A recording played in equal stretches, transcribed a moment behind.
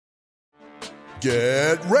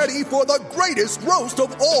Get ready for the greatest roast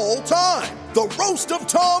of all time, the Roast of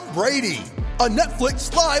Tom Brady, a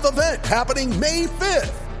Netflix live event happening May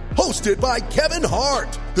 5th. Hosted by Kevin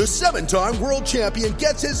Hart, the 7-time world champion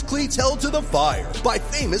gets his cleats held to the fire by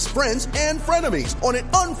famous friends and frenemies on an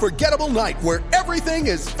unforgettable night where everything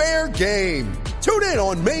is fair game. Tune in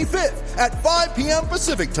on May 5th at 5 p.m.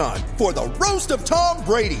 Pacific time for the Roast of Tom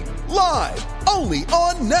Brady, live only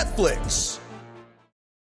on Netflix.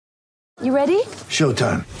 You ready?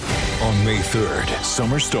 Showtime. On May 3rd,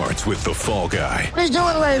 summer starts with The Fall Guy. Let's do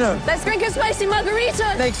it later. Let's drink a spicy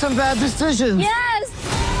margarita. Make some bad decisions.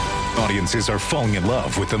 Yes! Audiences are falling in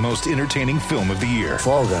love with the most entertaining film of the year.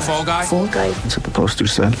 Fall Guy. Fall Guy? Fall Guy. That's what the poster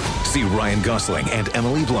said. See Ryan Gosling and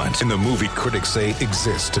Emily Blunt in the movie critics say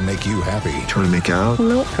exists to make you happy. Trying to make it out?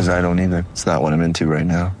 Nope. Because I don't either. It's not what I'm into right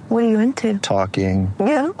now. What are you into? Talking.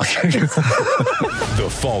 Yeah. The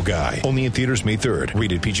Fall Guy. Only in theaters May 3rd.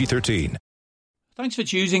 Rated PG-13. Thanks for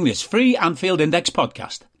choosing this free Anfield Index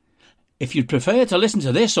podcast. If you'd prefer to listen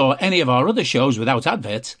to this or any of our other shows without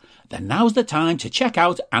adverts, then now's the time to check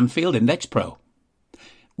out Anfield Index Pro.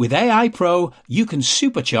 With AI Pro, you can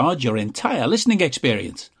supercharge your entire listening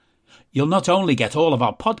experience. You'll not only get all of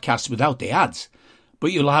our podcasts without the ads,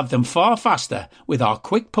 but you'll have them far faster with our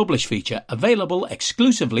Quick Publish feature available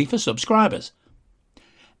exclusively for subscribers.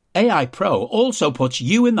 AI Pro also puts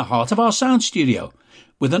you in the heart of our sound studio,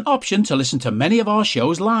 with an option to listen to many of our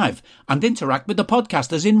shows live and interact with the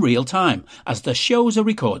podcasters in real time as the shows are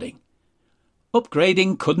recording.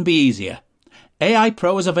 Upgrading couldn't be easier. AI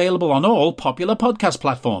Pro is available on all popular podcast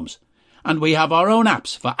platforms, and we have our own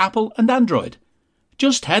apps for Apple and Android.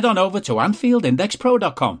 Just head on over to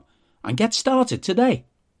AnfieldIndexPro.com and get started today.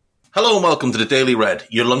 Hello and welcome to the Daily Red,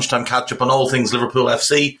 your lunchtime catch-up on all things Liverpool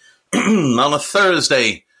FC on a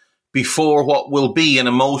Thursday before what will be an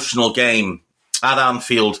emotional game at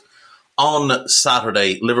Anfield on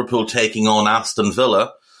Saturday. Liverpool taking on Aston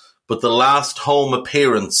Villa, but the last home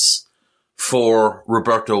appearance for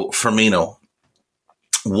Roberto Firmino,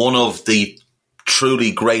 one of the truly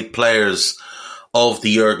great players of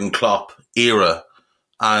the Jurgen Klopp era.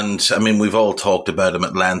 And, I mean, we've all talked about him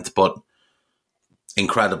at length, but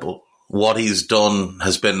incredible. What he's done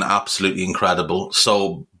has been absolutely incredible.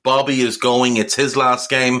 So Bobby is going. It's his last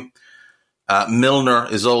game. Milner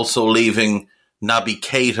is also leaving. Naby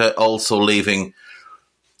Keita also leaving.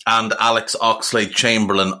 And Alex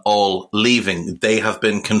Oxlade-Chamberlain all leaving. They have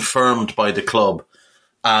been confirmed by the club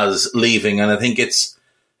as leaving. And I think it's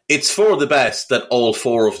for the best that all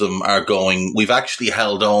four of them are going. We've actually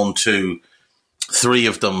held on to three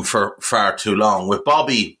of them for far too long. With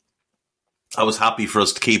Bobby, I was happy for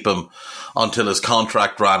us to keep him until his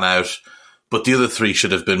contract ran out, but the other three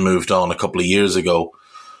should have been moved on a couple of years ago.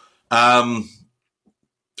 I've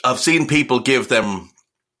seen people give them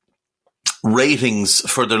ratings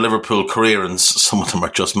for their Liverpool career, and some of them are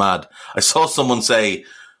just mad. I saw someone say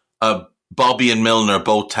Bobby and Milner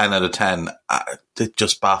both 10 out of 10.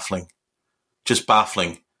 Just baffling. Just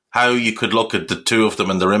baffling. How you could look at the two of them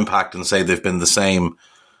and their impact and say they've been the same,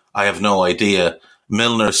 I have no idea.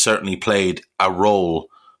 Milner certainly played a role,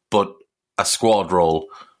 but a squad role.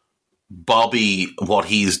 Bobby, what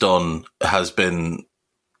he's done has been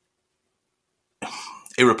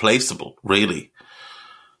irreplaceable, really.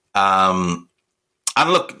 And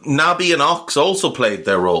look, Naby and Ox also played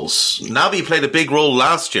their roles. Naby played a big role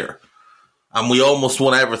last year, and we almost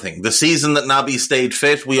won everything. The season that Naby stayed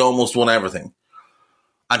fit, we almost won everything.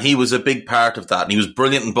 And he was a big part of that, and he was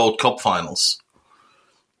brilliant in both cup finals.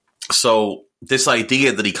 So this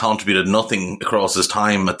idea that he contributed nothing across his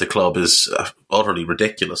time at the club is utterly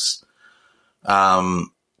ridiculous. Ox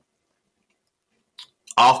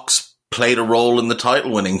played a role in the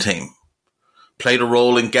title-winning team, played a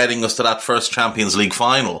role in getting us to that first Champions League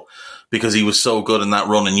final because he was so good in that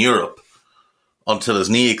run in Europe until his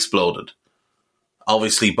knee exploded.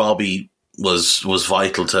 Obviously, Bobby was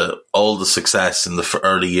vital to all the success in the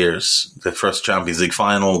early years. The first Champions League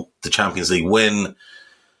final, the Champions League win,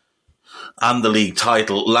 and the league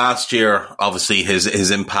title. Last year, obviously,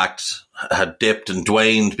 his impact had dipped and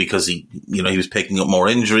waned because he was picking up more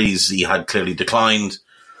injuries. He had clearly declined.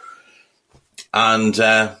 And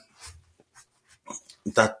that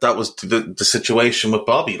was the situation with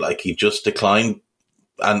Bobby. Like, he just declined,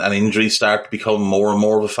 and injuries start to become more and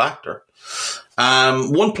more of a factor.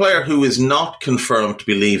 One player who is not confirmed to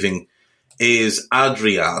be leaving is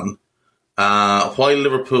Adrian. While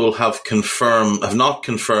Liverpool have not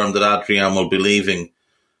confirmed that Adrian will be leaving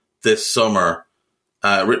this summer,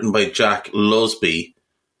 written by Jack Lusby.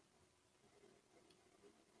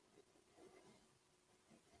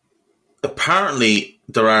 Apparently,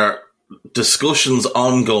 there are discussions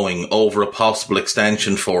ongoing over a possible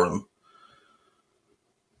extension for him.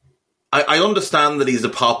 I understand that he's a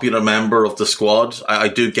popular member of the squad. I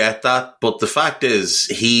do get that. But the fact is,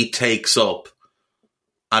 he takes up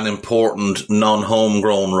an important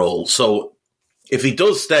non-homegrown role. So if he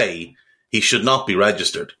does stay, he should not be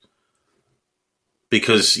registered.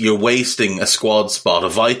 Because you're wasting a squad spot, a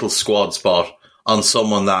vital squad spot, on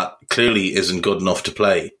someone that clearly isn't good enough to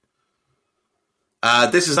play.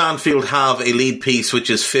 This is Anfield Have a lead piece, which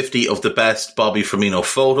is 50 of the best Bobby Firmino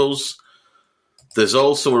photos. There's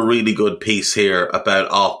also a really good piece here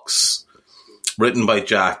about Ox, written by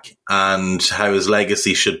Jack, and how his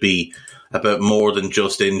legacy should be about more than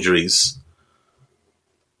just injuries.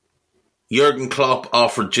 Jurgen Klopp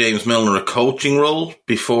offered James Milner a coaching role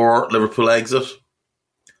before Liverpool exit.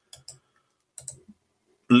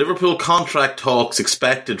 Liverpool contract talks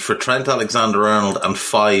expected for Trent Alexander-Arnold and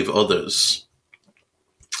 5 others.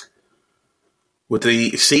 With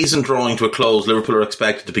the season drawing to a close, Liverpool are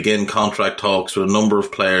expected to begin contract talks with a number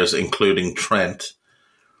of players, including Trent.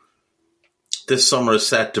 This summer is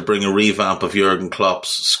set to bring a revamp of Jurgen Klopp's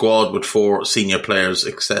squad, with 4 senior players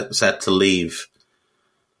set to leave.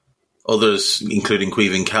 Others, including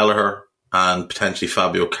Queven Kelleher and potentially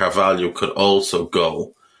Fabio Carvalho, could also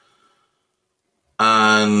go.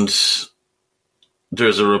 And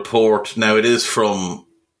there's a report, now it is from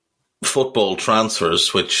Football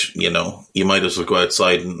Transfers, which, you know, you might as well go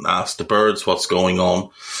outside and ask the birds what's going on.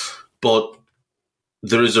 But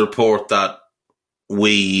there is a report that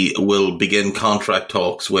we will begin contract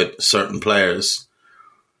talks with certain players.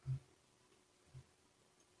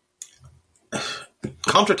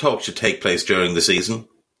 Contract talks should take place during the season.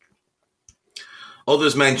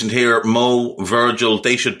 Others mentioned here, Mo, Virgil,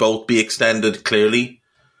 they should both be extended, clearly.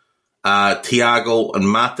 Thiago and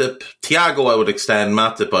Matip. Thiago I would extend,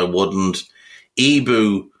 Matip I wouldn't.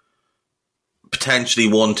 Ibu, potentially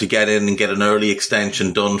one to get in and get an early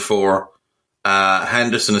extension done for.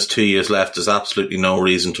 Henderson has 2 years left. There's absolutely no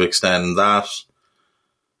reason to extend that.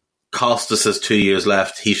 Costas has 2 years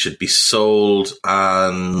left. He should be sold.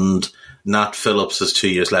 And Nat Phillips has 2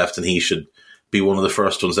 years left, and he should be one of the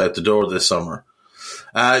first ones out the door this summer.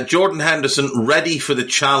 Jordan Henderson, ready for the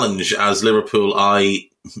challenge as Liverpool eye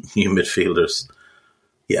new midfielders.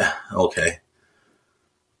 Yeah, okay.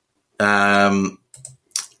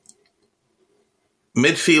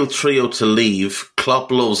 Midfield trio to leave.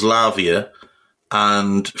 Klopp loves Lavia,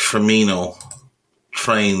 and Firmino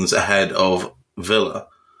trains ahead of Villa.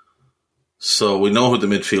 So we know who the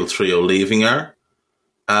midfield trio leaving are.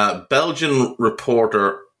 Belgian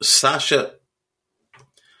reporter Sasha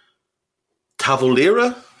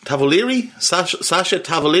Tavolieri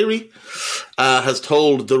has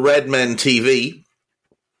told the Redmen TV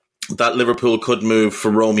that Liverpool could move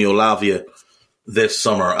for Romeo Lavia this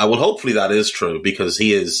summer. Well, hopefully that is true, because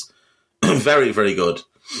he is very, very good.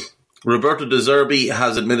 Roberto De Zerbi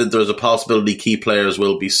has admitted there's a possibility key players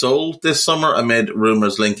will be sold this summer amid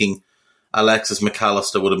rumours linking Alexis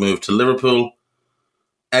McAllister with a move to Liverpool.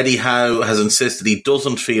 Eddie Howe has insisted he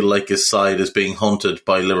doesn't feel like his side is being hunted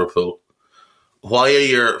by Liverpool. Why are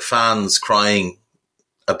your fans crying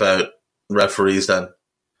about referees then?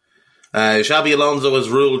 Xabi Alonso has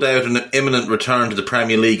ruled out an imminent return to the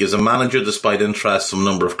Premier League as a manager despite interest from a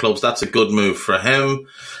number of clubs. That's a good move for him.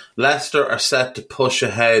 Leicester are set to push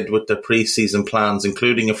ahead with their pre-season plans,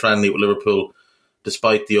 including a friendly with Liverpool,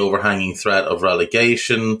 despite the overhanging threat of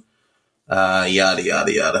relegation. Yada,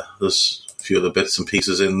 yada, yada. There's a few other bits and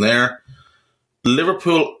pieces in there.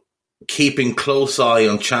 Liverpool keeping close eye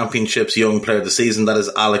on Championship's young player of the season. That is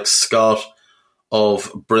Alex Scott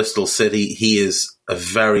of Bristol City. He is a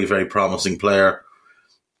very, very promising player.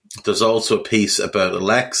 There's also a piece about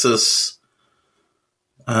Alexis.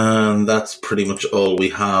 And that's pretty much all we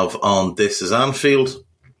have on This Is Anfield.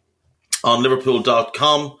 On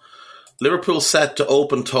Liverpool.com, Liverpool set to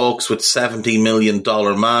open talks with $70 million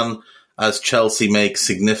man as Chelsea makes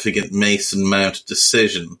significant Mason Mount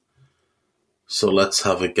decision. So let's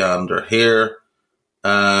have a gander here.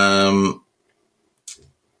 The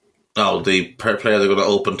player they're going to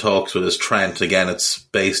open talks with is Trent. Again, it's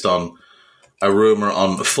based on a rumour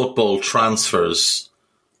on Football Transfers.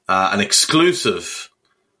 An exclusive.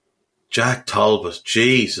 Jack Talbot.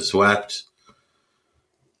 Jesus wept.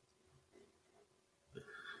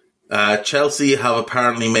 Chelsea have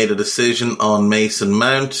apparently made a decision on Mason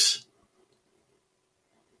Mount.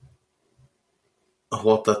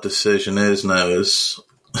 What that decision is now is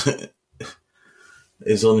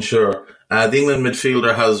unsure. The England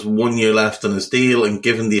midfielder has 1 year left on his deal, and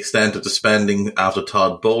given the extent of the spending after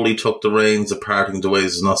Todd Bowley took the reins, parting the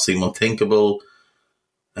ways does not seem unthinkable.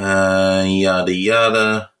 Yada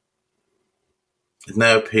yada. It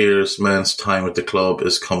now appears Mount's time at the club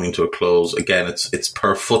is coming to a close. Again, it's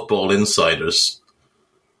per Football Insiders.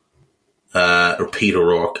 Or Peter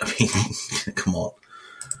O'Rourke. I mean,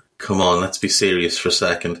 come on, let's be serious for a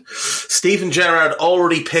second. Steven Gerrard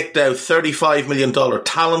already picked out $35 million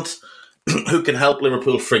talent who can help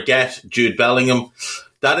Liverpool forget Jude Bellingham.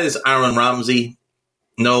 That is Aaron Ramsey.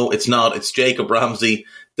 No, it's not. It's Jacob Ramsey.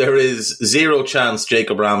 There is zero chance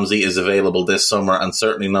Jacob Ramsey is available this summer, and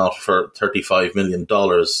certainly not for $35 million.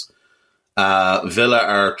 Villa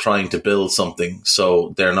are trying to build something,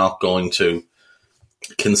 so they're not going to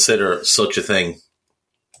consider such a thing.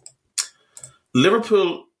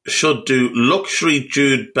 Liverpool should do luxury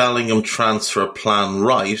Jude Bellingham transfer plan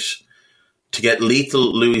right to get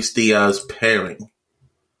lethal Luis Diaz pairing.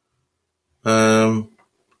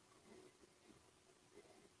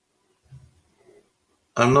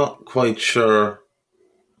 I'm not quite sure.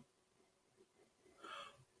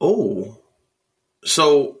 Oh,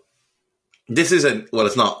 so this isn't, well,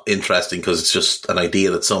 it's not interesting because it's just an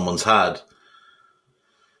idea that someone's had.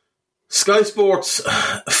 Sky Sports'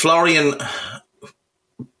 Florian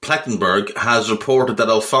Plettenberg has reported that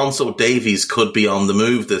Alphonso Davies could be on the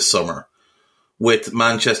move this summer, with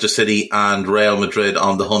Manchester City and Real Madrid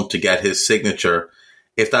on the hunt to get his signature.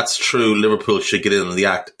 If that's true, Liverpool should get in on the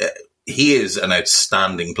act. He is an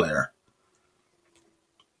outstanding player.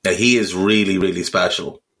 He is really, really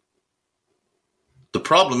special. The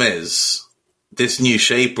problem is, this new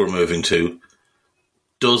shape we're moving to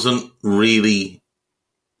doesn't really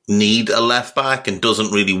need a left back and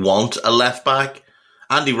doesn't really want a left back.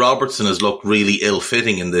 Andy Robertson has looked really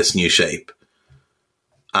ill-fitting in this new shape.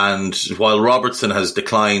 And while Robertson has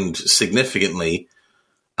declined significantly,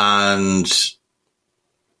 and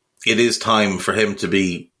it is time for him to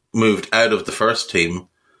be moved out of the first team,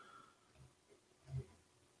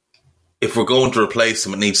 if we're going to replace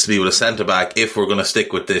him, it needs to be with a centre-back if we're going to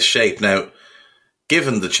stick with this shape. Now,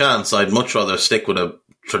 given the chance, I'd much rather stick with a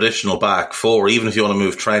traditional back four, even if you want to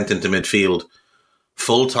move Trent into midfield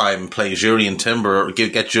full-time, play Jurrien Timber, or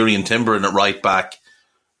get Jurrien Timber in at right back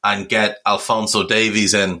and get Alphonso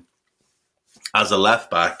Davies in as a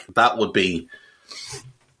left back. That would be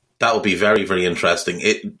very, very interesting.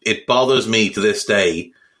 It bothers me to this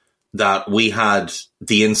day that we had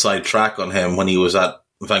the inside track on him when he was at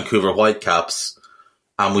Vancouver Whitecaps,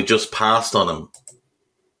 and we just passed on him.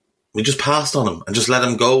 We just passed on him and just let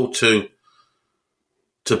him go to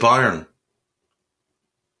Bayern.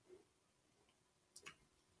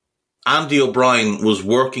 Andy O'Brien was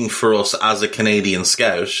working for us as a Canadian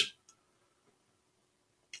scout.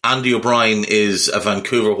 Andy O'Brien is a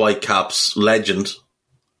Vancouver Whitecaps legend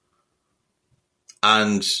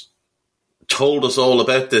and told us all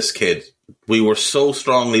about this kid. We were so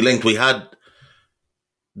strongly linked. We had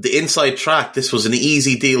the inside track. This was an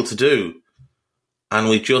easy deal to do. And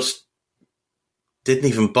we just didn't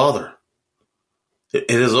even bother. It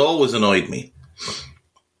has always annoyed me.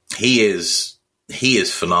 He is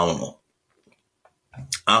phenomenal.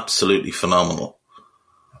 Absolutely phenomenal.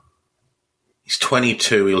 He's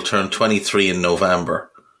 22. He'll turn 23 in November.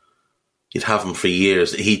 You'd have him for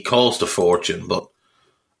years. He cost a fortune, but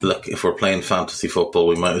look, if we're playing fantasy football,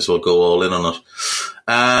 we might as well go all in on it.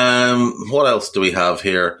 What else do we have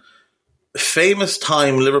here? Famous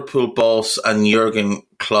time Liverpool boss Jurgen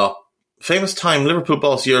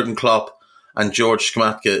Klopp and George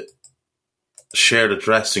Schmatke shared a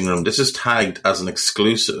dressing room. This is tagged as an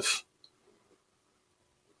exclusive.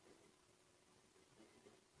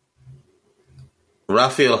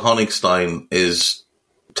 Raphael Honigstein is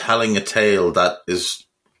telling a tale that is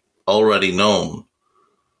already known.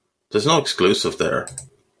 There's no exclusive there.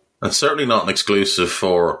 And certainly not an exclusive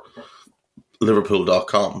for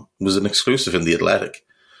Liverpool.com. It was an exclusive in The Athletic.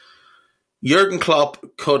 Jurgen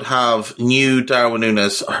Klopp could have new Darwin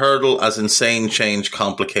Núñez hurdle as insane change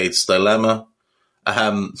complicates dilemma.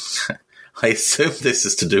 I assume this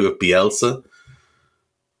is to do with Bielsa.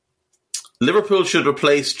 Liverpool should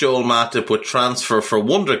replace Joel Matip with transfer for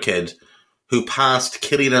Wonder Kid, who passed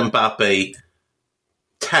Kylian Mbappe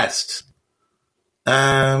test.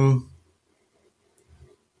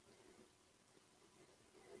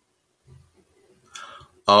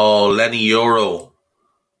 Oh, Lenny Euro.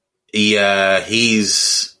 Yeah,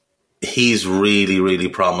 he's really, really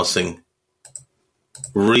promising.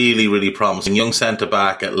 Really, really promising. Young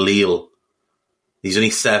centre-back at Lille. He's only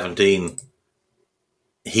 17.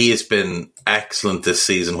 He has been excellent this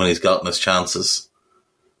season when he's gotten his chances.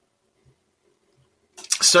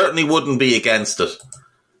 Certainly wouldn't be against it.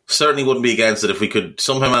 If we could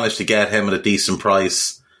somehow manage to get him at a decent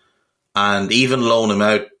price and even loan him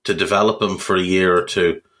out to develop him for a year or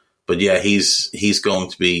two. But yeah, he's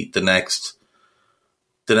going to be the next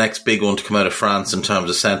the next big one to come out of France in terms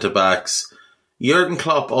of centre-backs. Jurgen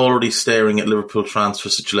Klopp already staring at Liverpool transfer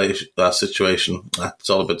situation. It's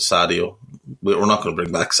all about Sadio. We're not going to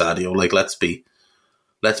bring back Sadio. Like, let's be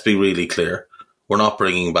really clear. We're not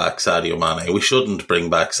bringing back Sadio Mane. We shouldn't bring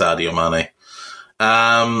back Sadio Mane.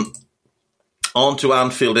 On to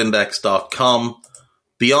AnfieldIndex.com.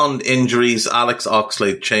 Beyond injuries, Alex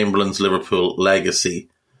Oxlade-Chamberlain's Liverpool legacy.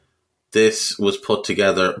 This was put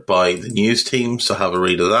together by the news team, so have a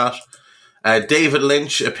read of that. David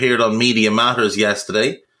Lynch appeared on Media Matters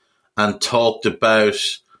yesterday and talked about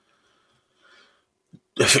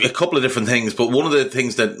a couple of different things, but one of the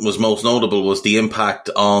things that was most notable was the impact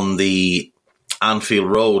on the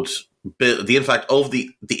Anfield Road, the impact of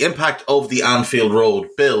the Anfield Road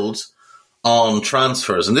build on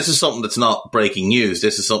transfers. And this is something that's not breaking news.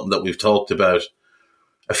 This is something that we've talked about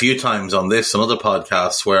a few times on this and other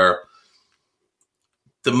podcasts, where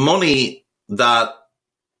the money that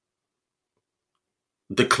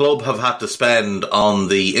the club have had to spend on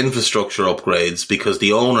the infrastructure upgrades because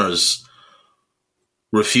the owners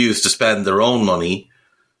refuse to spend their own money,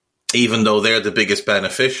 even though they're the biggest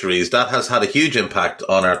beneficiaries, that has had a huge impact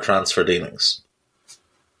on our transfer dealings.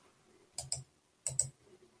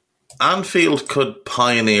 Anfield could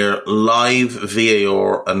pioneer live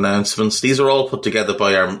VAR announcements. These are all put together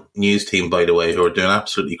by our news team, by the way, who are doing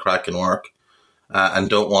absolutely cracking work and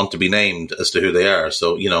don't want to be named as to who they are.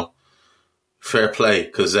 So, fair play,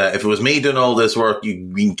 because if it was me doing all this work,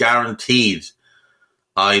 you'd be guaranteed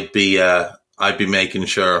I'd be making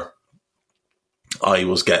sure I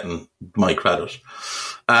was getting my credit.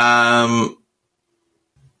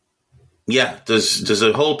 There's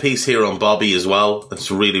a whole piece here on Bobby as well.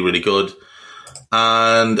 It's really, really good.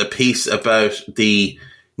 And a piece about the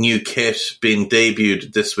new kit being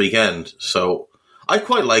debuted this weekend. So I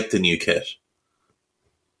quite like the new kit.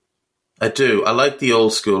 I do. I like the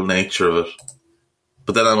old school nature of it.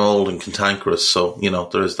 But then I'm old and cantankerous, so,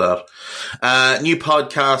 there is that. New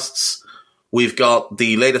podcasts. We've got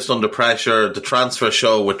the latest Under Pressure, the transfer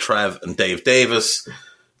show with Trev and Dave Davis.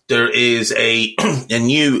 There is a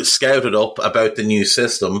new Scouted Up about the new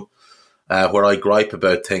system, where I gripe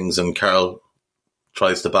about things and Carl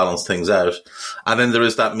tries to balance things out. And then there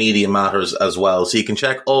is that Media Matters as well. So you can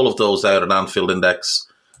check all of those out at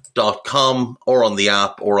AnfieldIndex.com or on the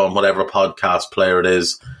app or on whatever podcast player it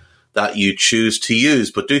is that you choose to use.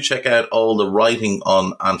 But do check out all the writing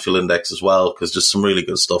on Anfield Index as well, because there's some really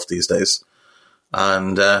good stuff these days.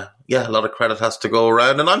 And a lot of credit has to go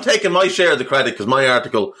around. And I'm taking my share of the credit because my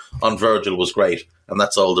article on Virgil was great. And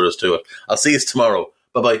that's all there is to it. I'll see you tomorrow.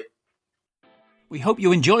 Bye-bye. We hope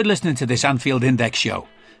you enjoyed listening to this Anfield Index show.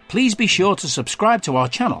 Please be sure to subscribe to our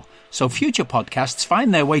channel so future podcasts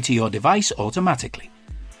find their way to your device automatically.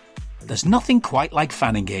 There's nothing quite like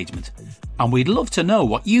fan engagement, and we'd love to know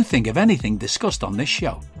what you think of anything discussed on this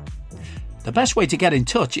show. The best way to get in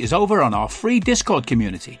touch is over on our free Discord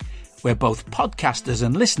community, where both podcasters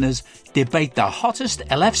and listeners debate the hottest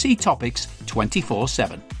LFC topics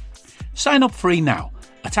 24/7. Sign up free now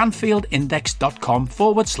at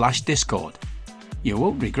AnfieldIndex.com/Discord. You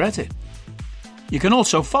won't regret it. You can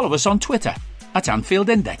also follow us on Twitter at Anfield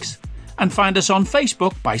Index and find us on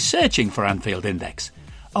Facebook by searching for Anfield Index.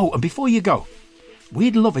 Oh, and before you go,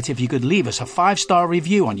 we'd love it if you could leave us a 5-star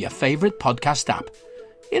review on your favourite podcast app.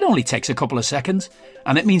 It only takes a couple of seconds,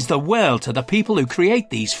 and it means the world to the people who create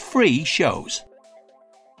these free shows.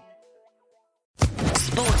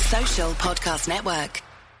 Sports Social Podcast Network.